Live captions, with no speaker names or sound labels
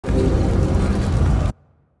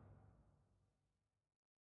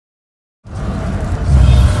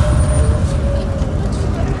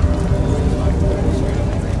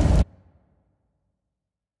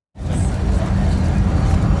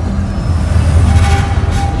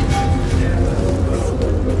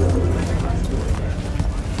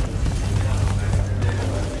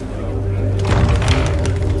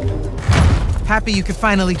happy you could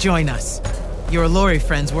finally join us. Your Allori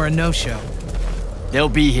friends were a no-show. They'll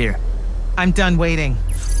be here. I'm done waiting.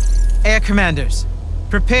 Air Commanders,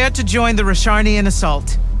 prepare to join the Rasharnian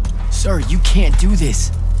assault. Sir, you can't do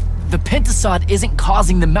this. The Pentasod isn't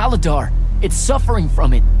causing the Maladar. It's suffering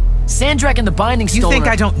from it. Sandrak and the Binding Stone. You think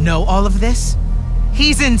I don't know all of this?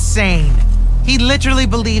 He's insane. He literally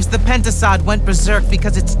believes the Pentasod went berserk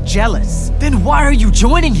because it's jealous. Then why are you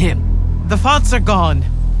joining him? The fonts are gone.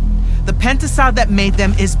 The Pentasod that made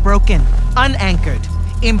them is broken, unanchored,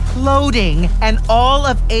 imploding, and all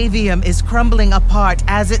of Aveum is crumbling apart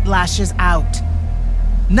as it lashes out.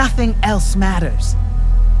 Nothing else matters.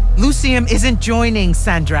 Lucium isn't joining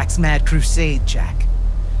Sandrak's mad crusade, Jack.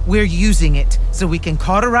 We're using it so we can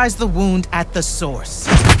cauterize the wound at the source.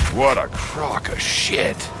 What a crock of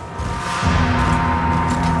shit.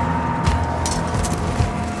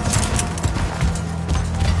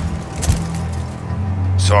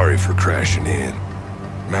 Sorry for crashing in.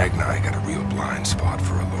 Magni got a real blind spot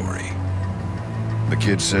for Allori. The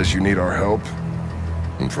kid says you need our help,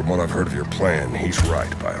 and from what I've heard of your plan, he's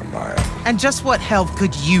right by a mile. And just what help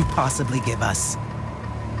could you possibly give us?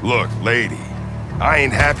 Look, lady, I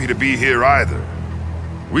ain't happy to be here either.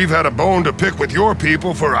 We've had a bone to pick with your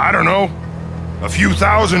people for, I don't know, a few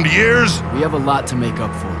thousand years? We have a lot to make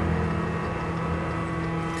up for.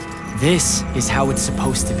 This is how it's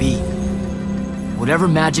supposed to be. Whatever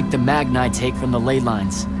magic the Magni take from the ley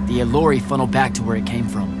lines, the Allori funnel back to where it came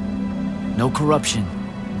from. No corruption,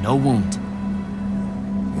 no wound.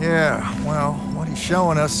 Yeah, well, what he's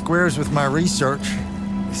showing us squares with my research.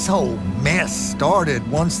 This whole mess started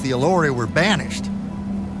once the Allori were banished.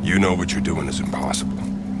 You know what you're doing is impossible.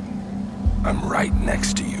 I'm right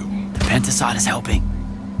next to you. The Pentasod is helping.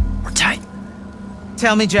 We're tight.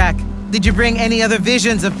 Tell me, Jack, did you bring any other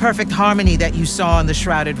visions of perfect harmony that you saw in the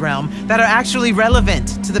Shrouded Realm that are actually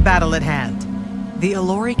relevant to the battle at hand? The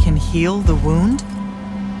Allori can heal the wound?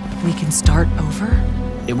 We can start over?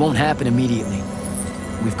 It won't happen immediately.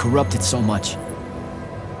 We've corrupted so much.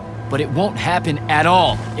 But it won't happen at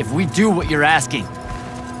all if we do what you're asking.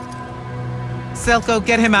 Selko,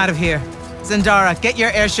 get him out of here. Zendara, get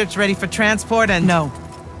your airships ready for transport and— No.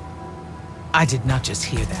 I did not just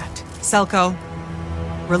hear that. Selko,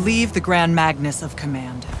 relieve the Grand Magnus of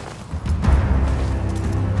command.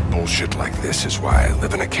 Bullshit like this is why I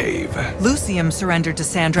live in a cave. Lucium surrendered to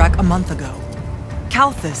Sandrak a month ago.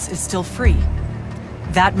 Kalthus is still free.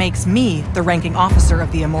 That makes me the ranking officer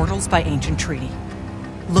of the Immortals by ancient treaty.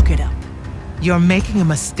 Look it up. You're making a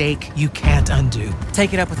mistake you can't undo.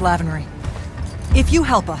 Take it up with Lavenry. If you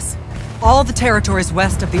help us, all the territories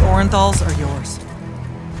west of the Orenthals are yours.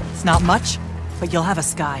 It's not much, but you'll have a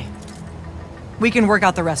sky. We can work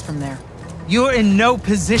out the rest from there. You're in no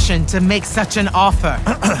position to make such an offer.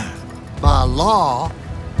 By law,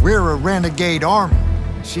 we're a renegade army.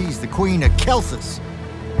 She's the Queen of Kalthus.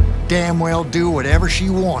 Damn well do whatever she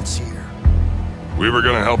wants here. We were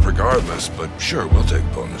gonna help regardless, but sure, we'll take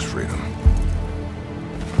bonus freedom.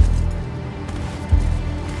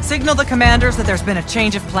 Signal the commanders that there's been a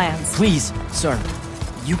change of plans. Please, sir.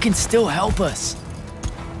 You can still help us.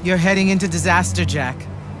 You're heading into disaster, Jack.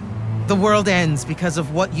 The world ends because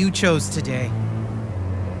of what you chose today.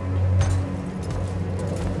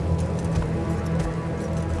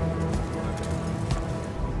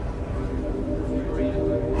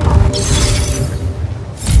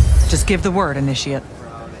 Just give the word, Initiate.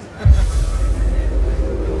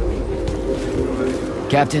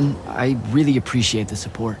 Captain, I really appreciate the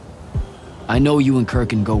support. I know you and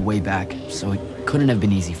Kirkin go way back, so it couldn't have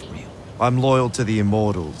been easy for you. I'm loyal to the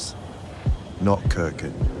Immortals, not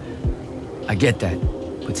Kirkin. I get that,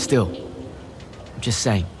 but still, I'm just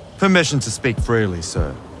saying. Permission to speak freely,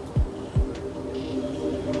 sir.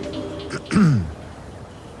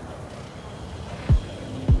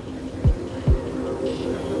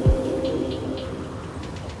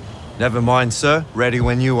 Never mind, sir. Ready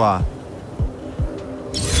when you are.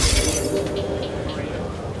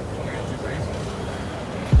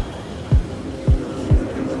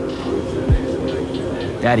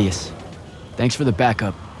 Thaddeus, thanks for the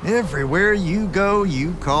backup. Everywhere you go,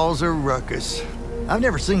 you cause a ruckus. I've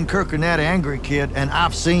never seen Kirkin that angry, kid, and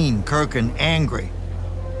I've seen Kirkin angry.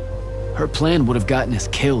 Her plan would have gotten us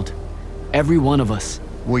killed. Every one of us.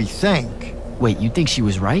 We think. Wait, you think she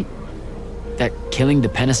was right? That killing the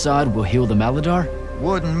Pentasod will heal the Maladar?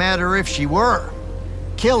 Wouldn't matter if she were.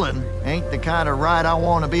 Killing ain't the kind of right I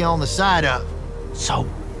want to be on the side of. So,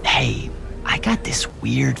 hey, I got this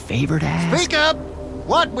weird favor to ask. Speak up!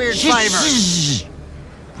 What weird favor?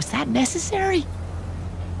 Was that necessary?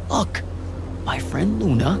 Look, my friend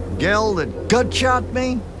Luna... Gel that gut shot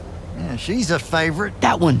me? Yeah, she's a favorite.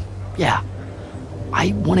 That one, yeah.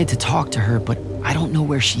 I wanted to talk to her, but I don't know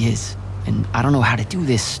where she is. And I don't know how to do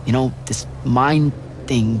this, you know, this mind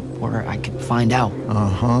thing where I could find out.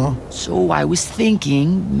 Uh-huh. So I was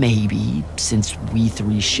thinking, maybe, since we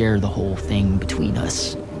three share the whole thing between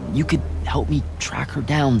us, you could help me track her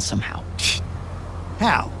down somehow.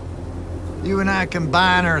 How? You and I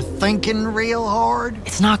combine our thinking real hard?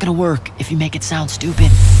 It's not gonna work if you make it sound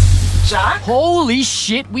stupid. Jack? Holy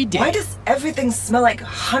shit, we did. Why does everything smell like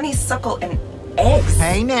honeysuckle and eggs?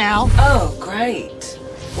 Hey now. Oh, great.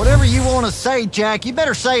 Whatever you want to say, Jack, you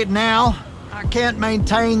better say it now. I can't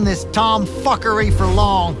maintain this tomfuckery for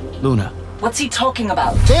long. Luna. What's he talking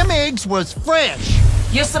about? Them eggs was fresh.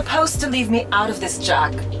 You're supposed to leave me out of this,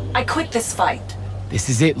 Jack. I quit this fight. This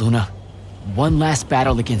is it, Luna. One last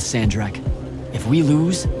battle against Sandrak. If we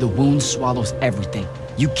lose, the wound swallows everything.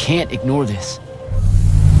 You can't ignore this.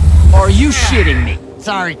 Are you shitting me?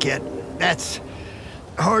 Sorry, kid. That's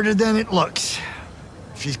harder than it looks.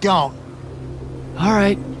 She's gone. All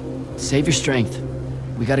right. Save your strength.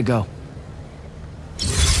 We gotta go.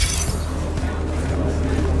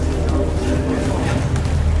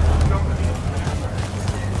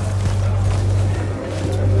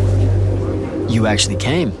 You actually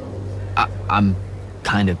came. I'm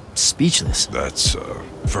kind of speechless. That's,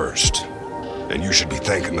 first. And you should be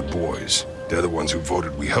thanking the boys. They're the ones who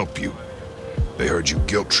voted we help you. They heard you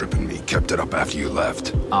guilt-tripping me, kept it up after you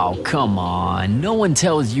left. Oh, come on. No one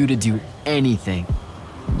tells you to do anything.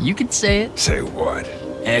 You can say it. Say what?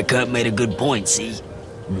 Haircut made a good point, see?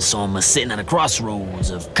 And so I'm sitting at a crossroads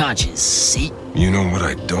of conscience, see? You know what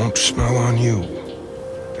I don't smell on you?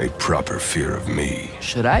 A proper fear of me.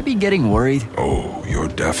 Should I be getting worried? Oh, you're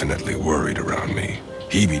definitely worried around me.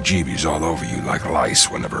 Heebie-jeebies all over you like lice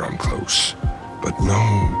whenever I'm close. But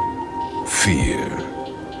no fear.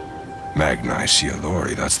 Magni see a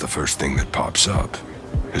Lori, that's the first thing that pops up,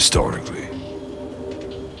 historically.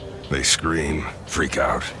 They scream, freak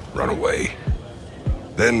out, run away,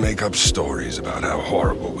 then make up stories about how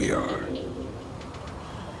horrible we are.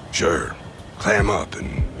 Sure, clam up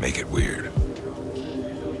and make it weird.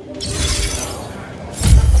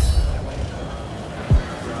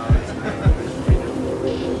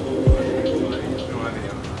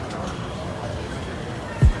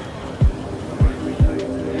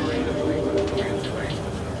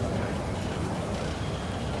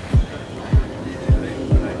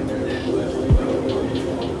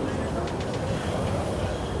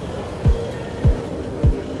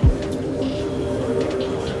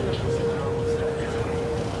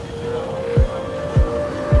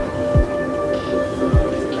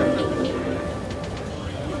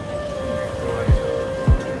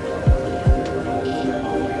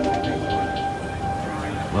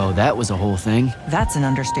 Well, that was a whole thing. That's an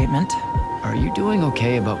understatement. Are you doing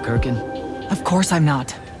okay about Kirkin? Of course I'm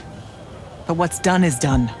not. But what's done is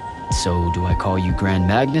done. So, do I call you Grand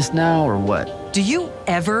Magnus now, or what? Do you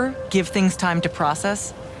ever give things time to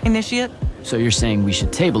process, Initiate? So you're saying we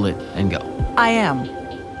should table it and go? I am.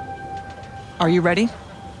 Are you ready?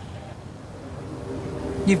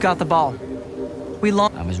 You've got the ball.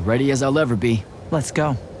 I'm as ready as I'll ever be. Let's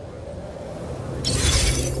go.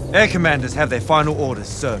 Air commanders have their final orders,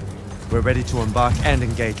 sir. We're ready to embark and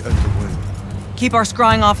engage over the wound. Keep our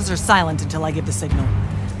scrying officers silent until I give the signal.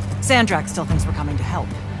 Sandrak still thinks we're coming to help.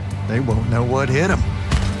 They won't know what hit them.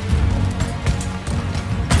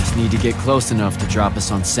 Just need to get close enough to drop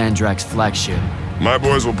us on Sandrak's flagship. My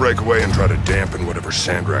boys will break away and try to dampen whatever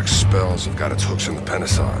Sandrak's spells have got its hooks in the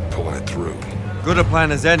Penasod, pulling it through. Good a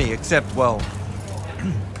plan as any, except, well...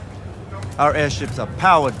 our airships are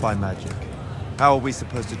powered by magic. How are we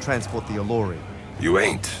supposed to transport the Alluri? You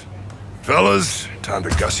ain't. Fellas, time to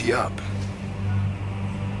gussy up.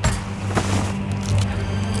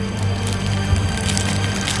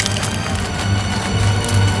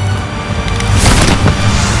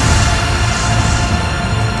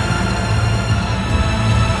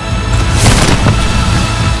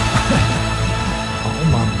 All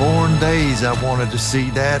my born days I wanted to see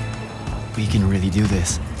that. We can really do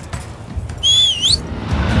this.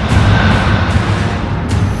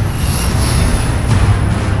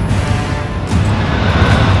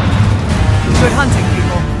 Good hunting,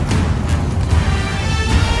 people.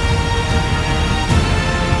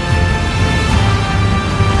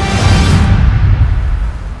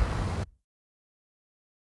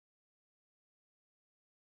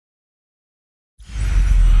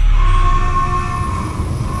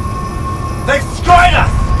 They've destroyed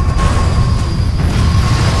us!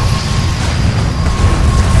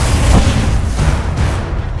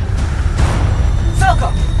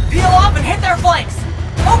 Falco, peel off and hit their flanks!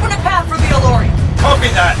 Open a path for the Alluri! Copy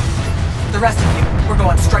that! The rest of you, we're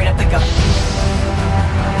going straight at the gun.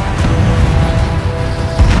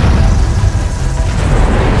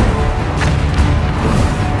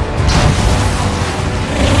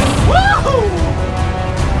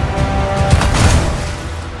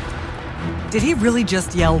 Did he really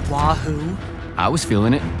just yell Wahoo? I was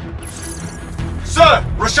feeling it. Sir!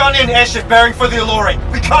 Roshanian airship bearing for the Alluri!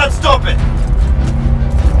 We can't stop it!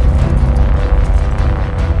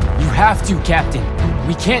 You have to, Captain.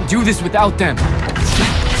 We can't do this without them.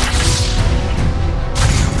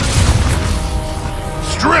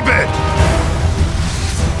 Strip it!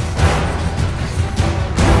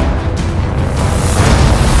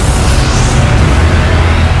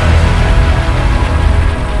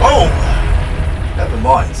 Oh! Never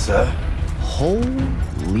mind, sir.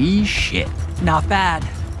 Holy shit. Not bad.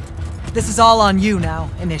 This is all on you now,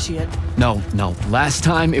 Initiate. No. Last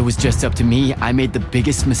time it was just up to me. I made the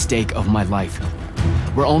biggest mistake of my life.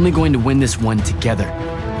 We're only going to win this one together.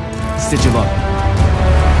 Sigil up.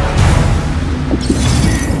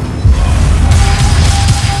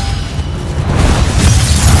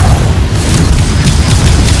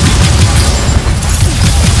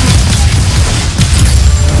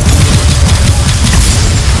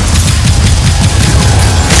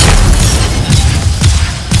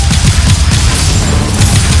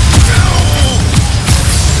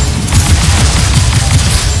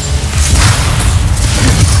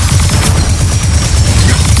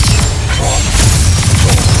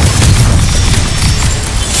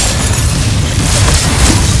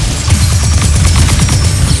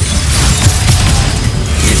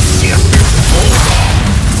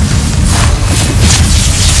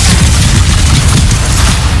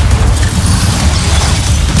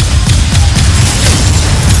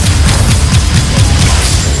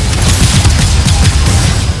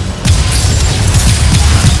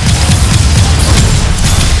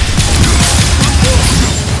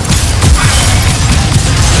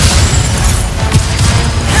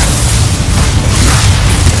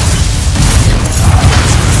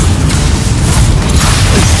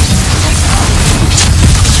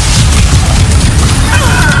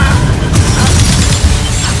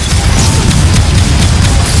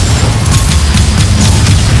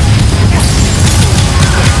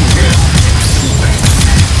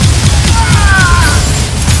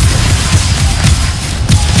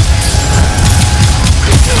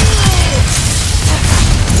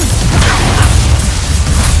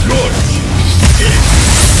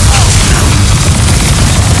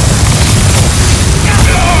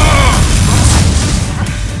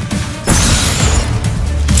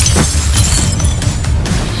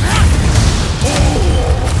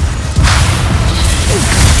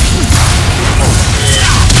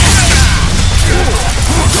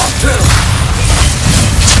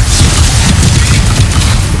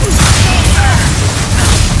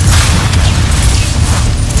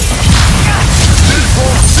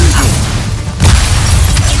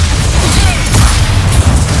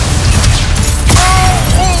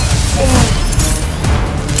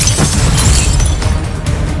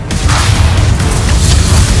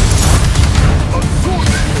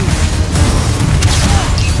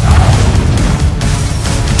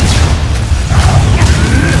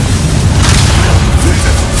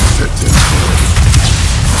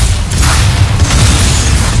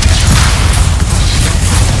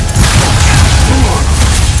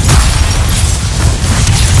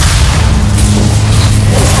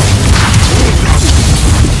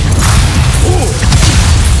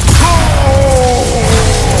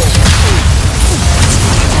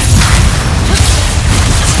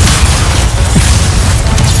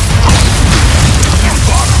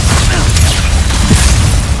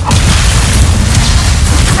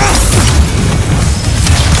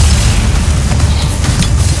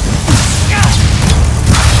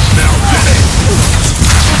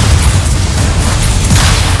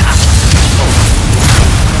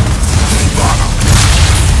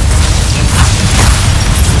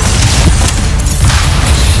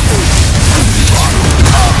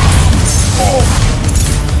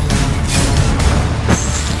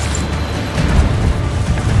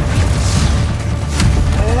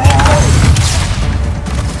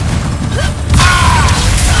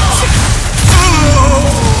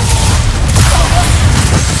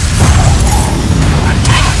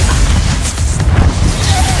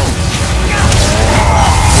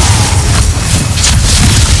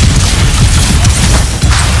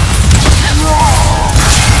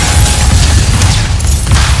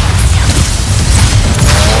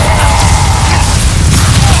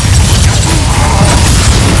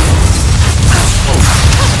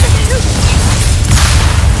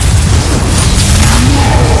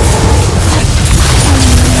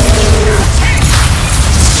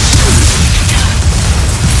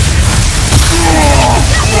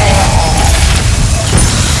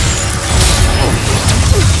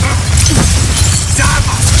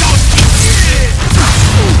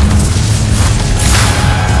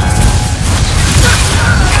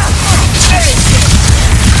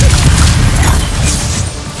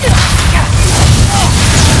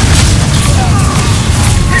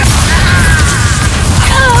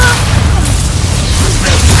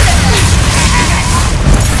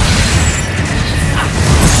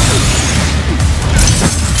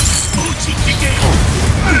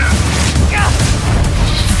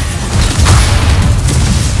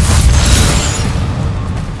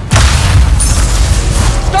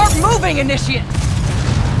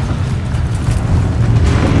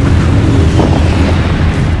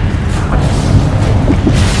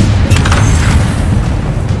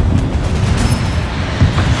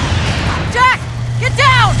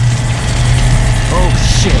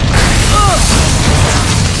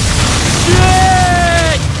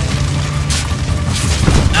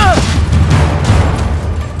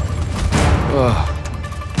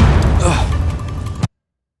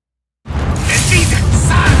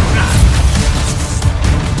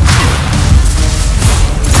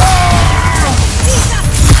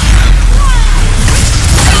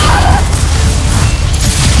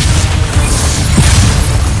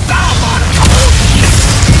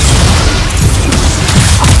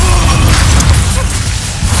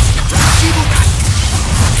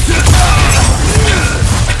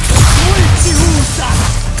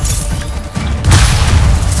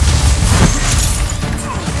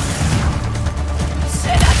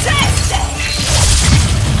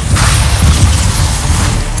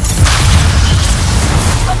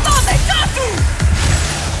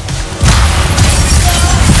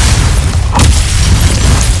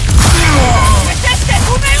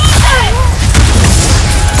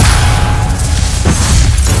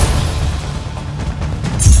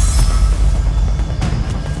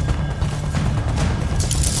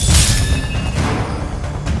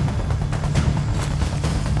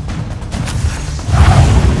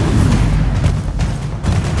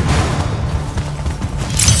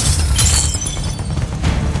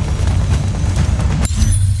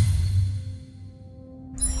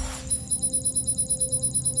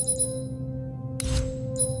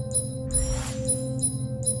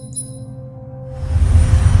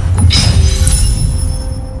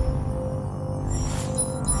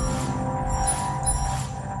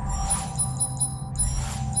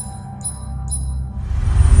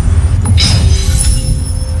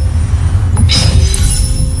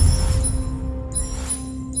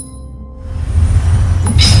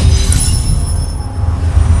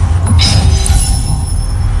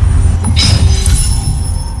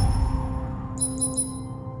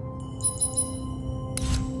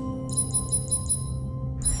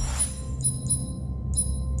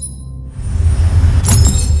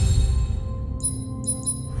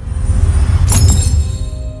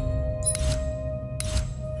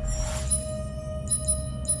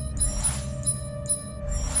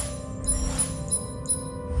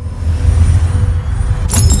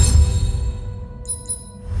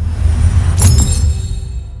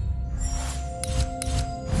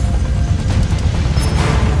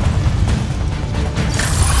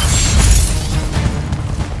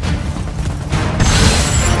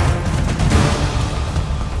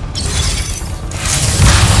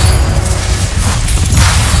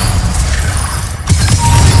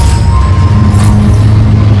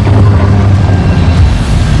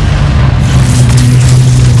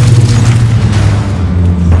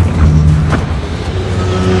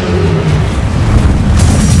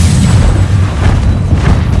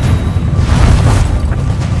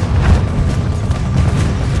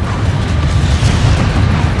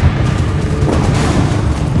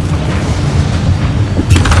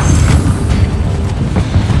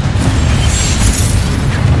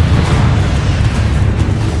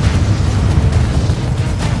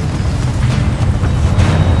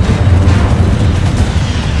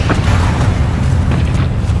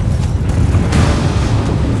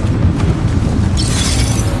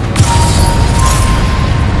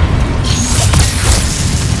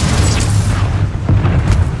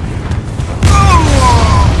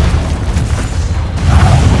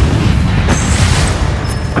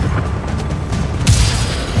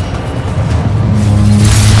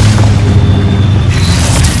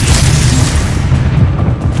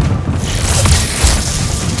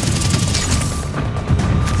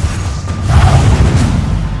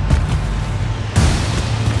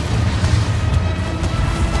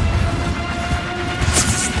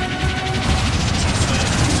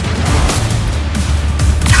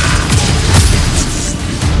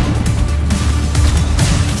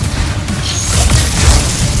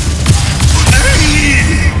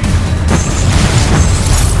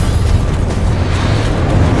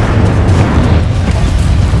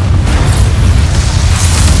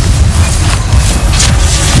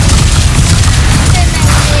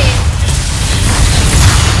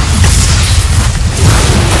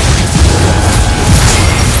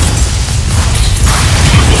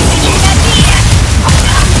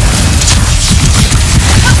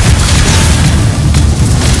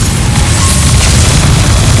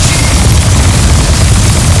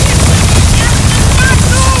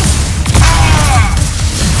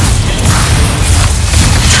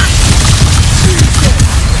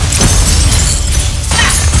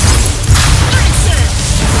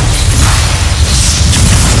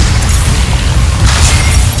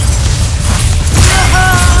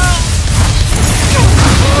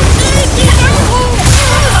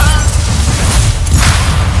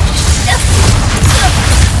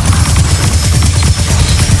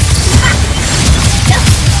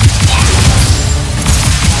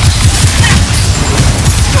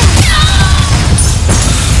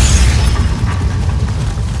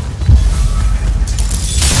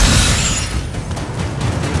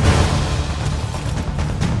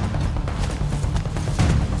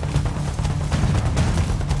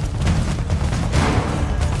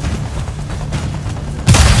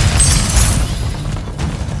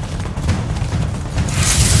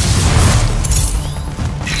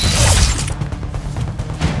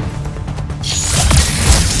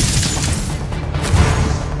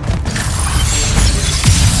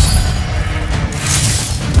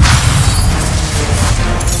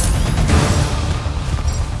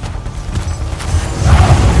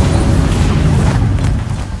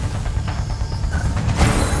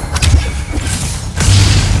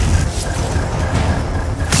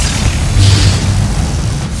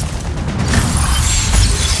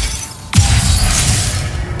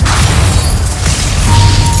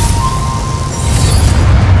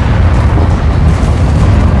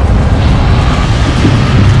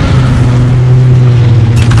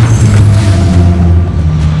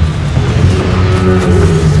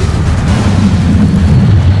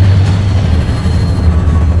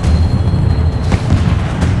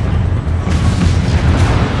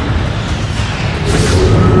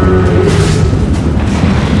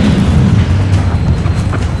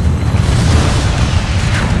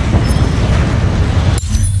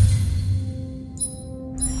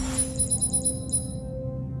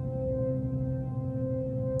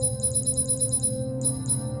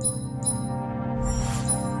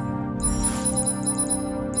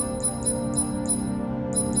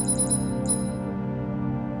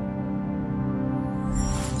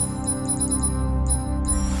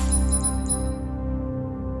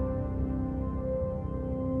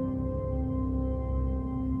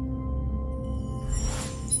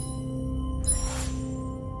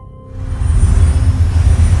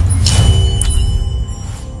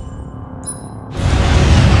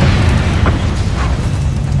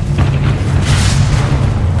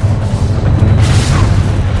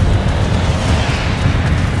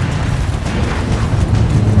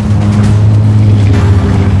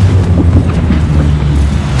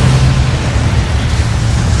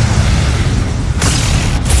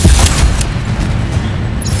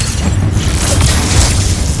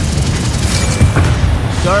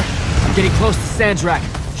 Sir, I'm getting close to Sandrak.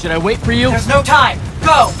 Should I wait for you? There's no time!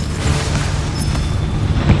 Go!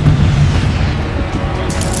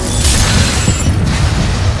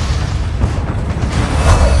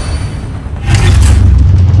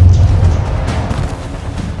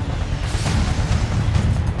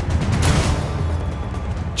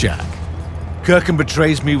 Jack, Kirkham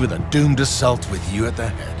betrays me with a doomed assault with you at the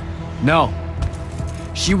head. No.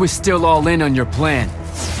 She was still all in on your plan,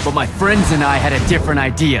 but my friends and I had a different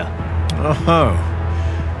idea. Oh,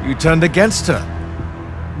 you turned against her.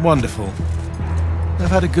 Wonderful. They've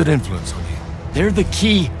had a good influence on you. They're the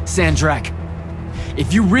key, Sandrak.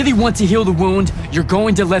 If you really want to heal the wound, you're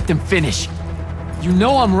going to let them finish. You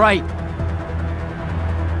know I'm right.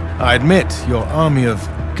 I admit, your army of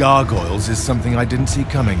gargoyles is something I didn't see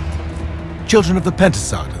coming. Children of the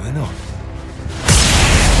Pentasad, are they not?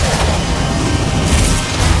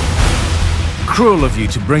 Cruel of you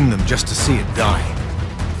to bring them just to see it die.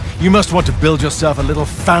 You must want to build yourself a little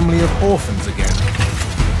family of orphans again.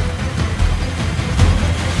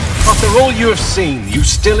 After all you have seen, you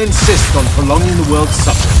still insist on prolonging the world's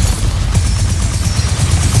suffering.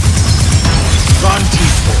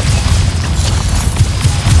 Vantifor.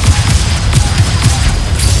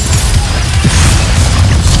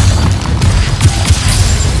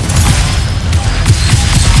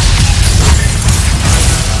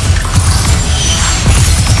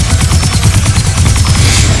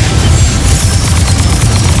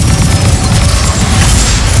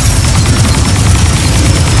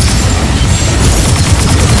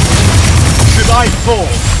 I fall,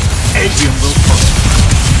 Aveum will follow.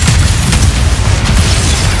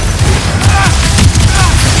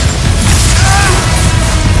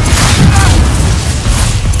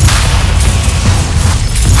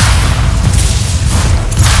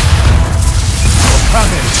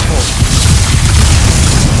 Come in, fall.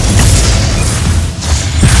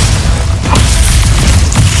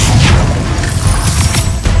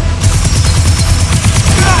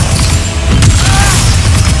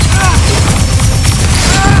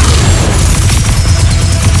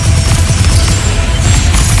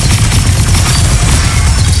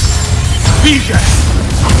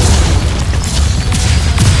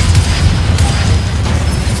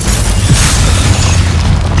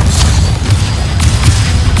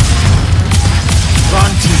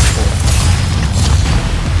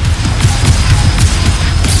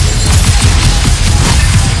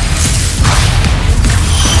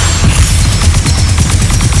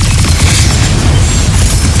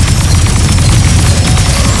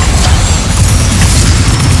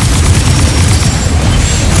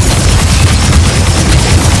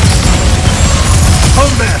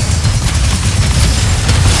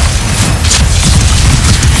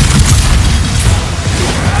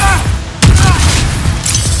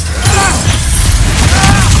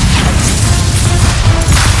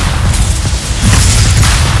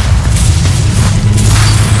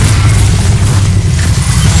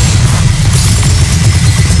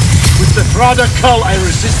 Rather cull, I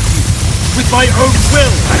resist you. With my own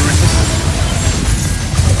will, I resist you.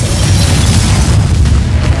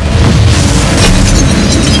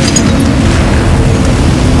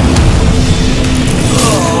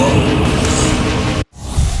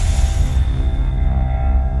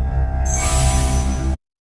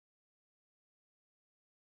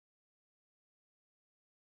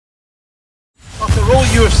 After all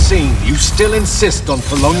you have seen, you still insist on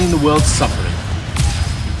prolonging the world's suffering.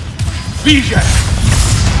 Vision!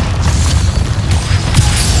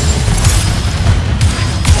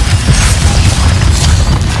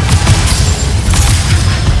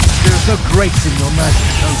 There's no grace in your magic,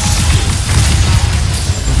 no skill.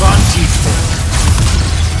 Vantifor.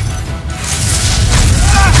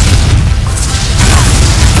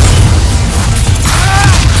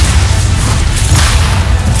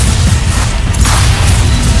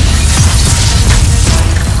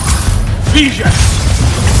 Vision!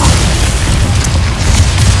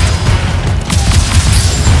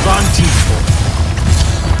 Vantifor.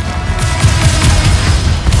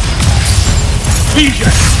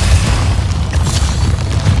 Vision!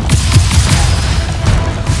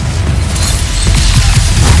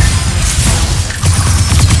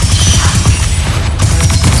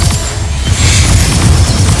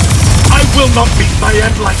 I will not meet my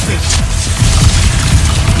end like this!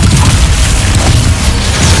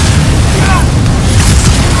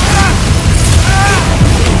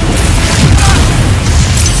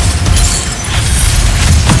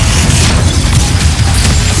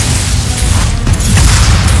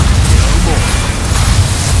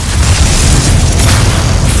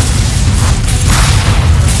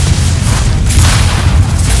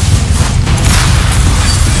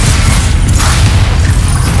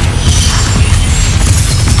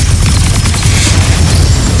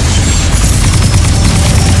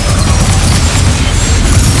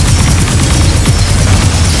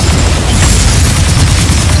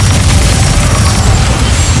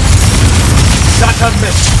 That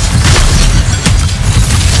unmissed.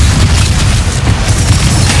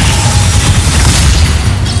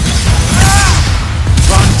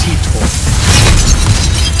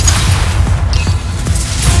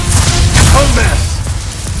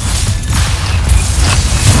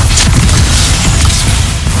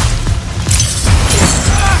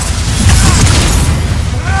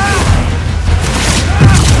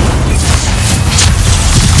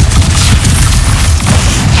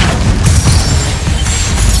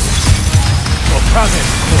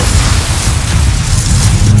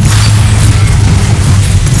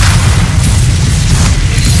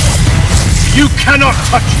 You cannot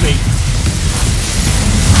touch me!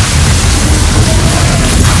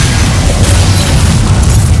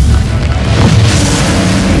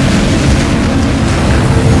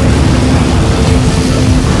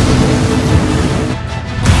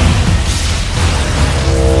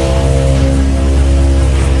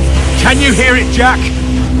 Can you hear it, Jack?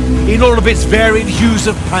 In all of its varied hues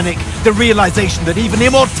of panic, the realization that even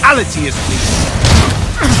immortality is fleeting.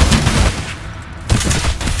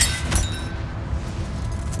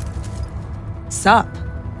 Sup?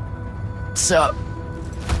 Sup?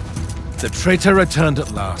 The traitor returned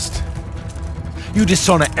at last. You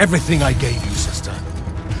dishonor everything I gave you, sister.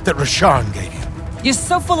 That Rasharn gave you. You're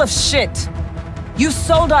so full of shit. You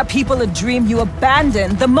sold our people a dream you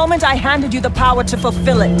abandoned the moment I handed you the power to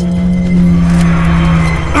fulfill it.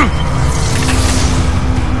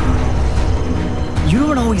 You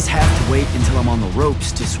don't always have to wait until I'm on the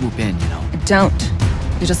ropes to swoop in, you know? I don't.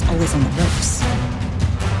 You're just always on the ropes.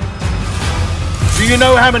 Do you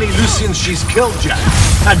know how many Lucians she's killed, Jack?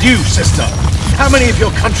 And you, sister? How many of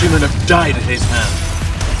your countrymen have died at his hand?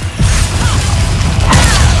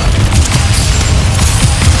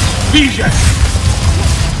 Bijak!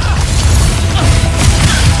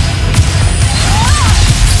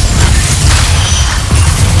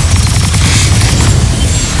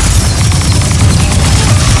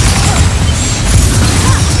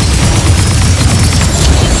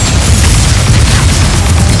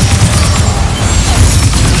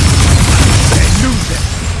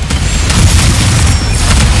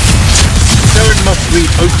 Must read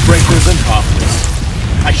Oathbreakers and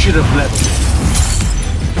Heartless. I should have leveled it.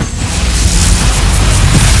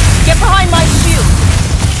 Get behind my shield!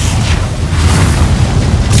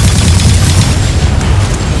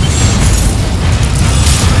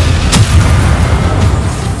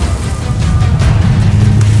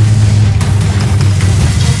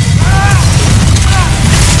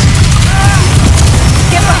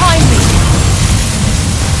 Get behind me!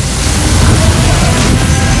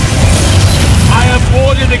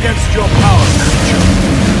 Warning against your power, creature.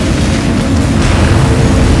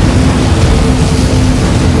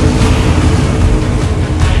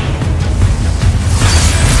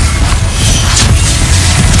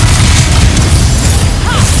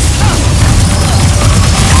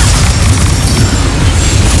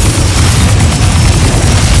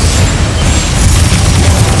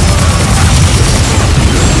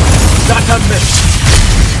 That a miss.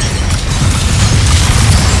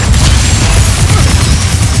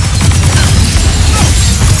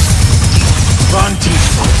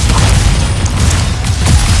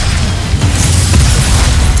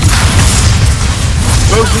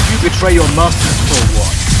 Both of you betray your masters for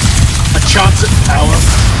what? A chance at power?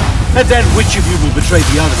 And then which of you will betray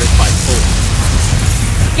the other if by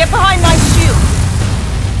force? Get behind my shield!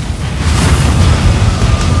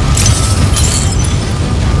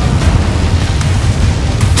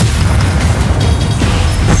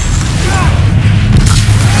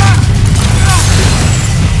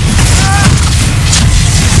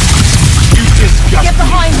 Get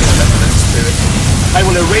behind me, benevolent spirit. I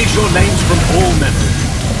will erase your names from all memory.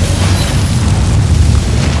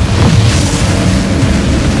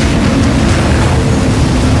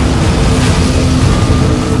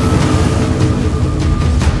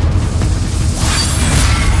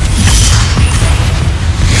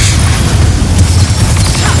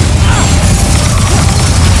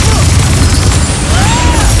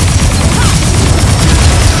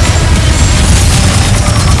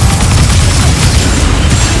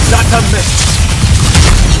 That a miss.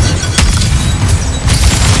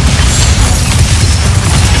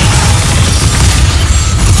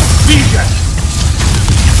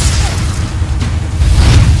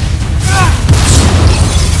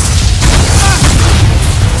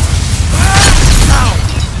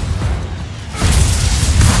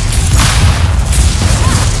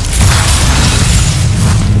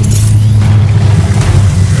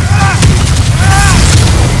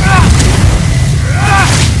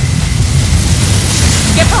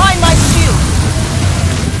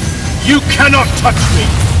 You cannot touch me!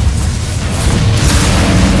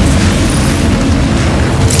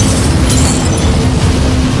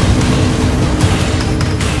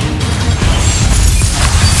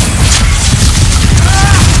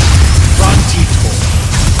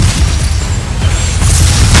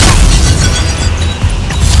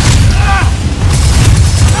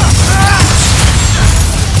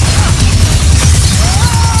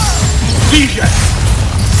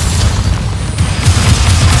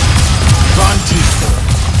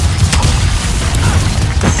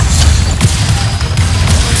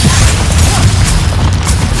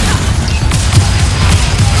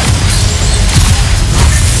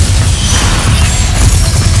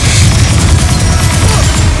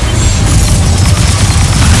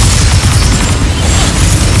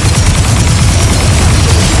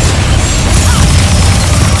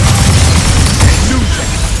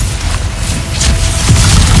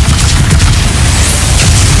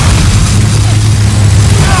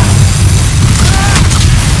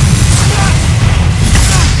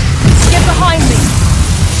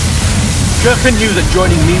 Gurkha knew that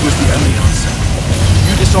joining me was the only answer.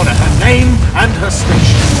 You dishonor her name and her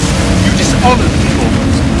station. You dishonor the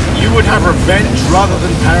Immortals. You would have revenge rather than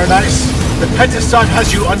paradise? The Pentasod has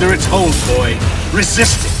you under its hold, boy.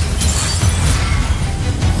 Resist it.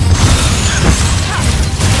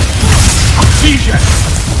 Seizure!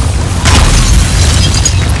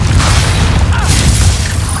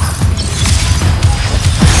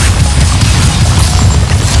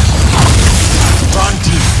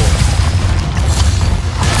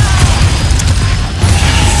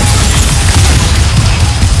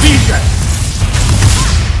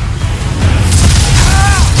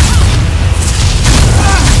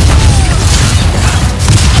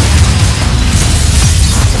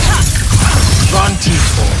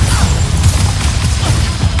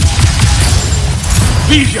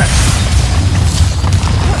 Vision!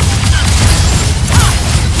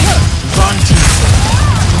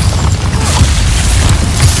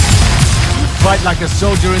 You fight like a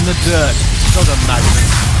soldier in the dirt, not a madman.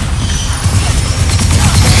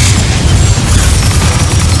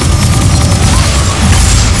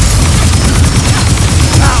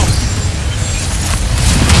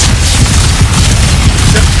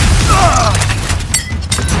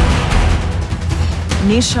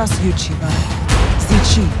 Nishas Yuchiba.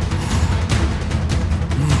 Zichi.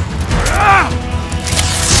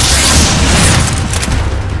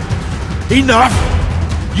 Enough!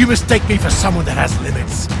 You mistake me for someone that has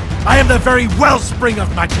limits. I am the very wellspring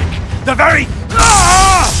of magic. The very...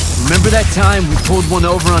 Remember that time we pulled one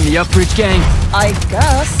over on the Upbridge gang? I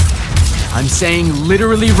guess. I'm saying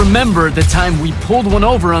literally remember the time we pulled one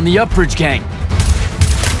over on the Upbridge gang.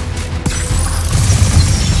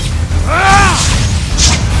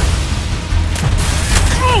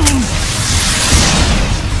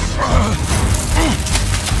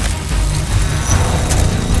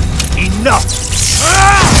 Enough!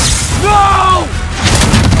 No!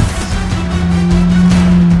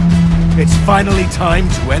 It's finally time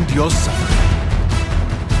to end your suffering.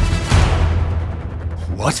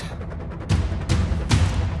 What?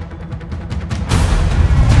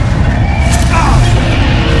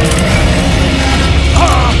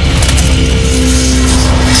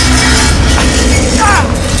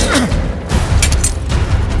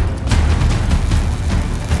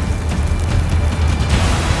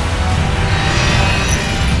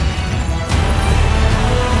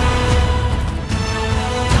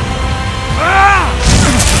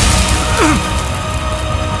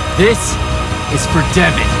 This is for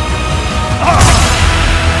Devin.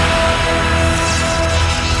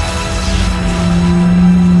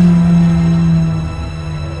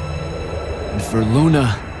 And for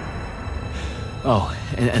Luna. Oh,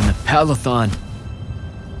 and the Palathon.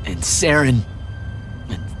 And Saren.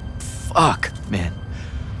 And fuck, man.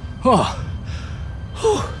 Oh.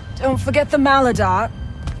 Don't forget the Maladar.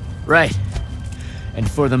 Right. And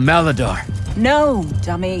for the Maladar. No,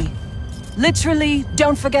 dummy. Literally,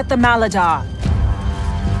 don't forget the Maladar.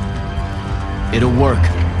 It'll work.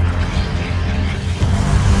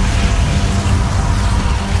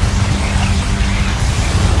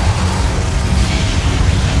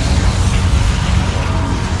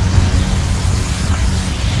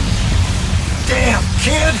 Damn,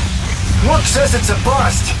 kid! Work says it's a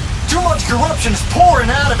bust. Too much corruption's pouring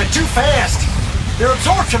out of it too fast. Their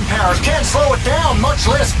absorption powers can't slow it down, much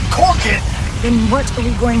less cork it. Then what are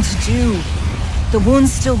we going to do? The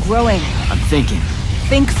wound's still growing. I'm thinking.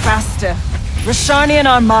 Think faster. Rashanian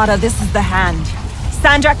Armada, this is the hand.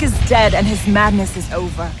 Sandrak is dead and his madness is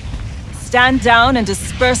over. Stand down and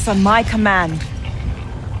disperse on my command.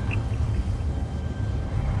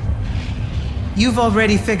 You've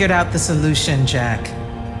already figured out the solution, Jack.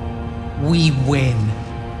 We win.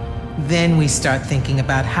 Then we start thinking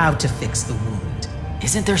about how to fix the wound.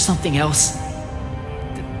 Isn't there something else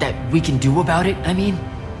that we can do about it, I mean?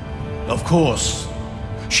 Of course.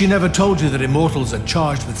 She never told you that immortals are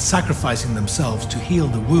charged with sacrificing themselves to heal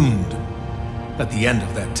the wound at the end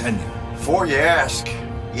of their tenure. Before you ask,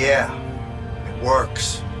 yeah, it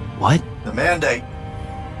works. What? The Mandate,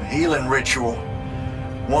 a healing ritual.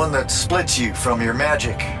 One that splits you from your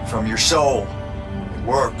magic, from your soul. It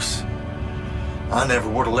works. I never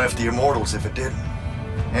would have left the Immortals if it didn't.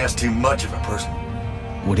 That's too much of a person.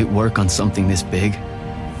 Would it work on something this big?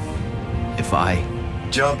 If I...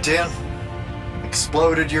 Jumped in,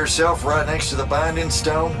 exploded yourself right next to the Binding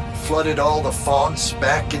Stone, flooded all the fonts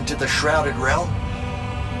back into the Shrouded Realm?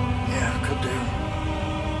 Yeah, could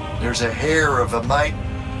do. There's a hair of a mite.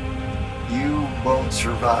 You won't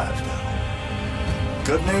survive, though.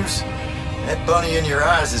 Good news, that bunny in your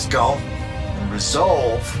eyes is gone. And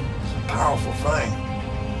resolve is a powerful thing.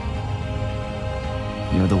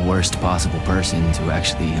 You're the worst possible person to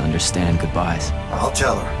actually understand goodbyes. I'll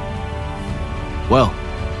tell her. Well,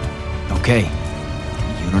 okay.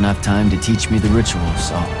 You don't have time to teach me the ritual,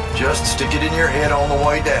 so... Just stick it in your head on the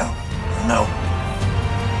way down. No.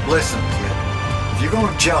 Listen, kid. If you're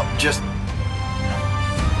gonna jump, just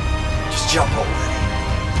jump already.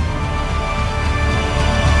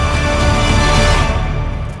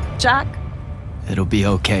 Jack? It'll be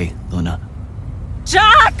okay, Luna.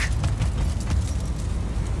 Jack!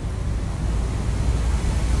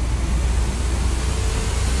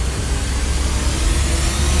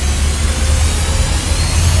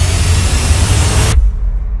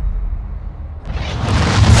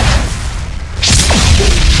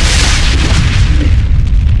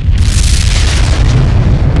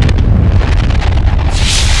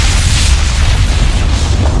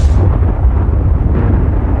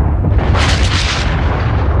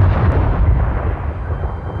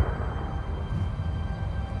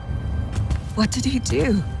 What did he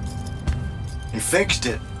do? He fixed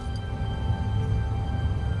it.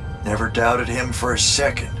 Never doubted him for a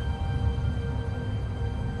second.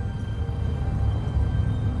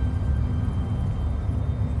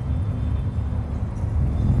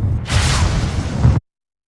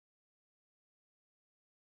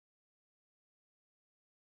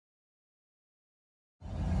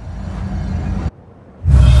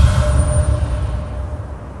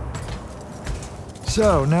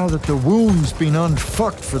 So, now that the wound's been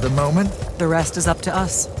unfucked for the moment... The rest is up to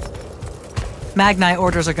us. Magni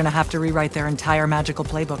orders are gonna have to rewrite their entire magical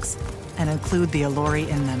playbooks, and include the Alluri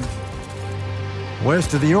in them.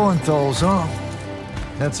 West of the Orenthals, huh?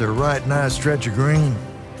 That's a right nice stretch of green.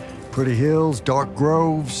 Pretty hills, dark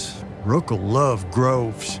groves. Rook'll love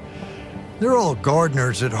groves. They're all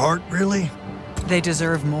gardeners at heart, really. They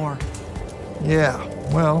deserve more. Yeah,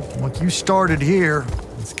 well, once you started here,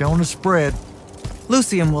 it's gonna spread.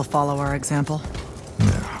 Lucium will follow our example.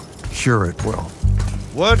 Yeah, sure it will.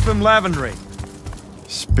 Word from Lavendry.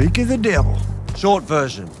 Speak of the devil. Short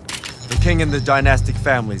version. The king and the dynastic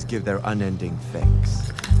families give their unending thanks.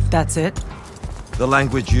 That's it? The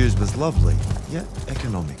language used was lovely, yet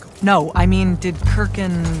economical. No, I mean, did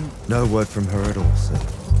Kirkin... No word from her at all, sir.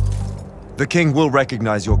 The king will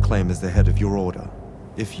recognize your claim as the head of your order,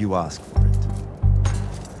 if you ask for it.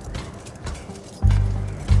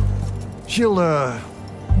 She'll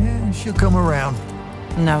come around.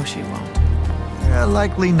 No, she won't.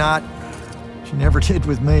 Likely not. She never did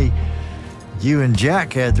with me. You and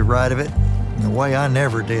Jack had the right of it, in a way I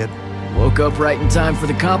never did. Woke up right in time for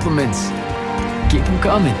the compliments. Keep them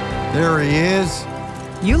coming. There he is.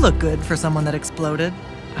 You look good for someone that exploded.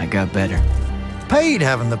 I got better. Paid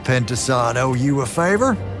having the Pentasod owe you a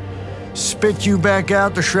favor. Spit you back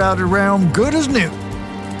out the Shrouded Realm good as new.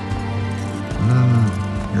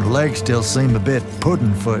 Your legs still seem a bit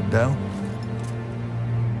pudding-foot, though.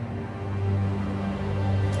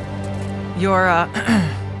 Your,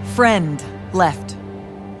 friend left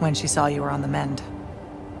when she saw you were on the mend.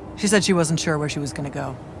 She said she wasn't sure where she was gonna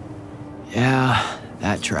go. Yeah,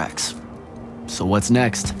 that tracks. So what's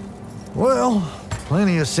next? Well,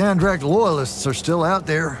 plenty of Sandrak loyalists are still out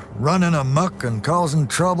there, running amok and causing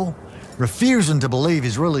trouble, refusing to believe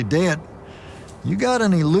he's really dead. You got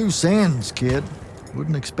any loose ends, kid?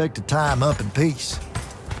 Wouldn't expect to tie him up in peace.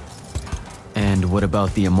 And what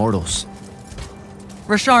about the Immortals?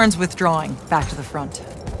 Rasharn's withdrawing back to the front.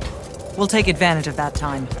 We'll take advantage of that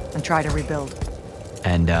time and try to rebuild.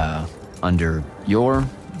 And, under your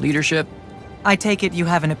leadership? I take it you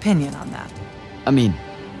have an opinion on that. I mean,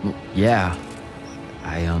 yeah.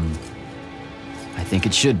 I think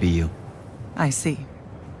it should be you. I see.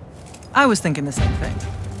 I was thinking the same thing.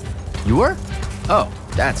 You were? Oh,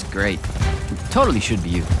 that's great. Totally should be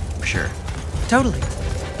you, for sure. Totally.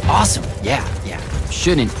 Awesome. Yeah.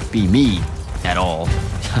 Shouldn't be me at all.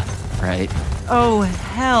 Right? Oh,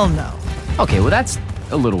 hell no. Okay, well that's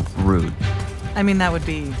a little rude. I mean, that would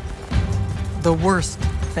be the worst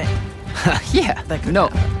thing. Yeah. That could no.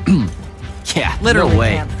 happen. Yeah. Literally no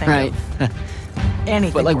way. can't think right? of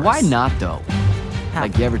anything But like, worse. why not though? How?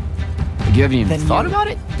 Like, you haven't even Than thought you about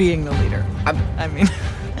it? Being the leader. I mean,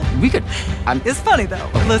 We could. it's funny though.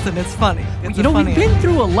 Listen, it's funny. It's You know, we've been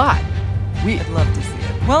through a lot. I'd love to see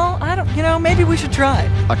it. Well, I don't. You know, maybe we should try.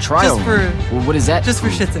 A trial. Just for. Well, what is that? Just for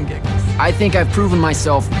shits and giggles. I think I've proven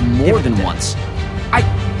myself more Give it than a day. once.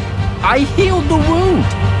 I healed the wound.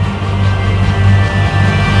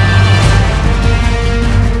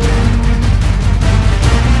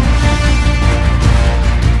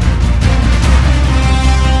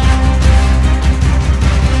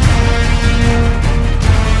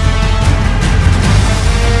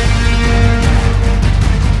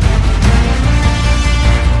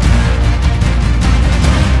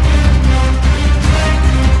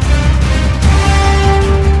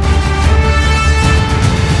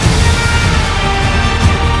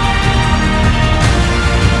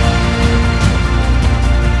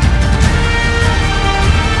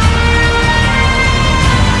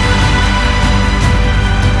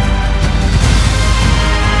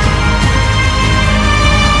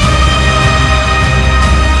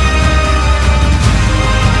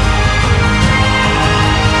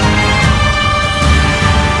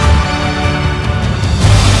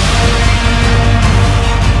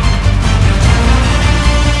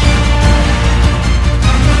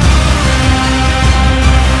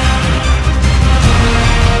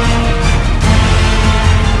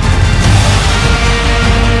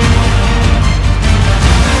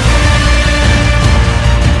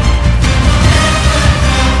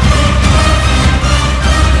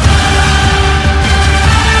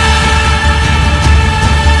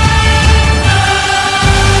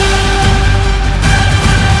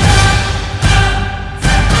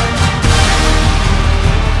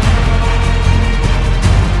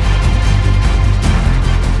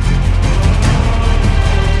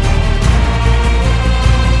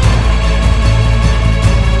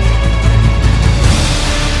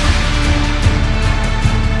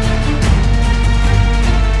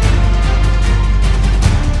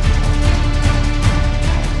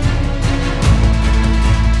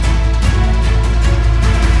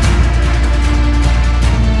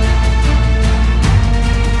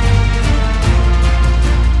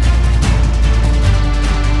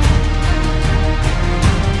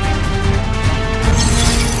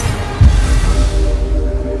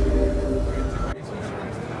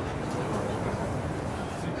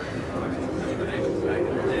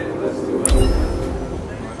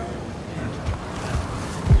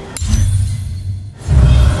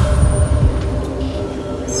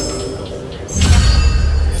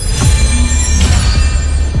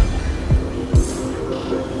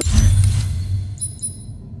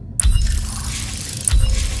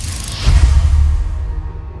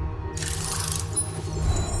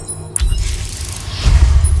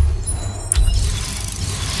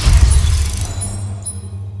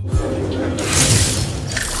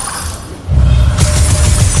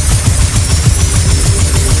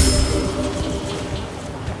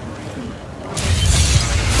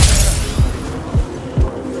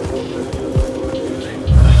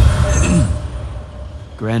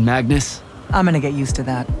 Grand Magnus? I'm gonna get used to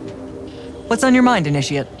that. What's on your mind,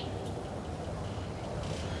 Initiate?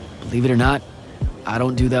 Believe it or not, I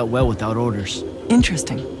don't do that well without orders.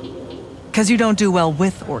 Interesting. 'Cause you don't do well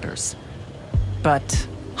with orders. But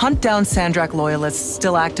hunt down Sandrak loyalists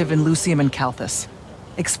still active in Lucium and Calthus.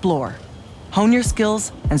 Explore. Hone your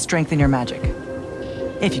skills and strengthen your magic.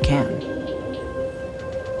 If you can.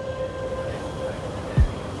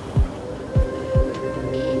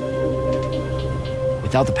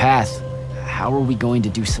 Without the path, how are we going to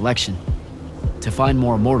do selection? To find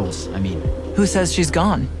more immortals, I mean. Who says she's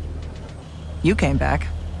gone? You came back.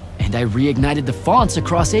 And I reignited the fonts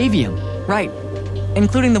across Aveum. Right.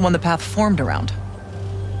 Including the one the path formed around.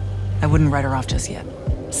 I wouldn't write her off just yet.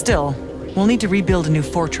 Still, we'll need to rebuild a new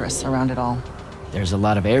fortress around it all. There's a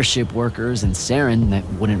lot of airship workers in Saren that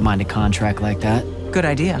wouldn't mind a contract like that. Good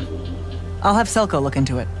idea. I'll have Selko look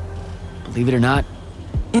into it. Believe it or not,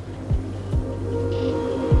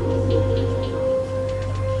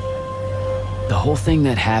 the whole thing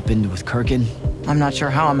that happened with Kirkin. I'm not sure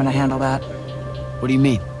how I'm gonna handle that. What do you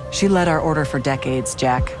mean? She led our order for decades,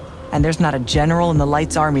 Jack. And there's not a general in the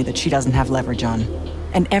Light's army that she doesn't have leverage on.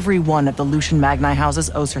 And every one of the Lucian Magni houses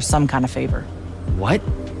owes her some kind of favor. What?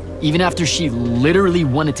 Even after she literally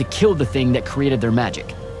wanted to kill the thing that created their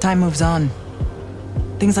magic? Time moves on.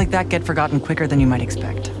 Things like that get forgotten quicker than you might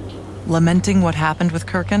expect. Lamenting what happened with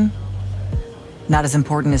Kirkin? Not as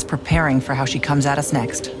important as preparing for how she comes at us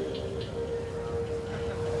next.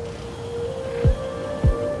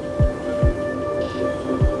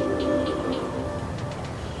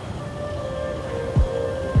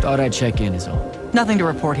 Thought I'd check in is all. Nothing to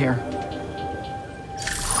report here.